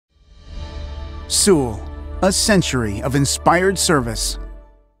Sewell, a century of inspired service.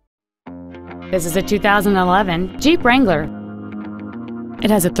 This is a 2011 Jeep Wrangler.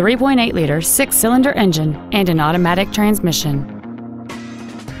 It has a 3.8-liter 6-cylinder engine and an automatic transmission.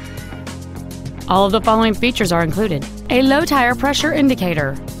 All of the following features are included: a low tire pressure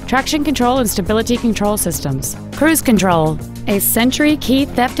indicator, traction control and stability control systems, cruise control, a Sentry key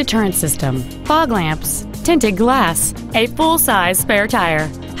theft deterrent system, fog lamps, tinted glass, a full-size spare tire,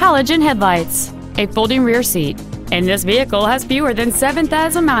 halogen headlights, a folding rear seat, and this vehicle has fewer than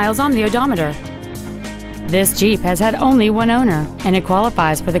 7,000 miles on the odometer. This Jeep has had only one owner, and it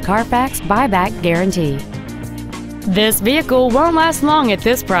qualifies for the Carfax buyback guarantee. This vehicle won't last long at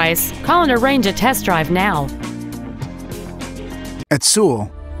this price. Call and arrange a test drive now. At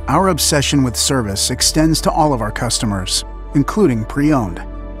Sewell, our obsession with service extends to all of our customers, including pre-owned.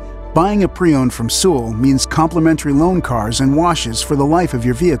 Buying a pre-owned from Sewell means complimentary loan cars and washes for the life of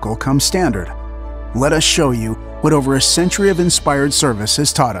your vehicle come standard. Let us show you what over a century of inspired service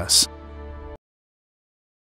has taught us.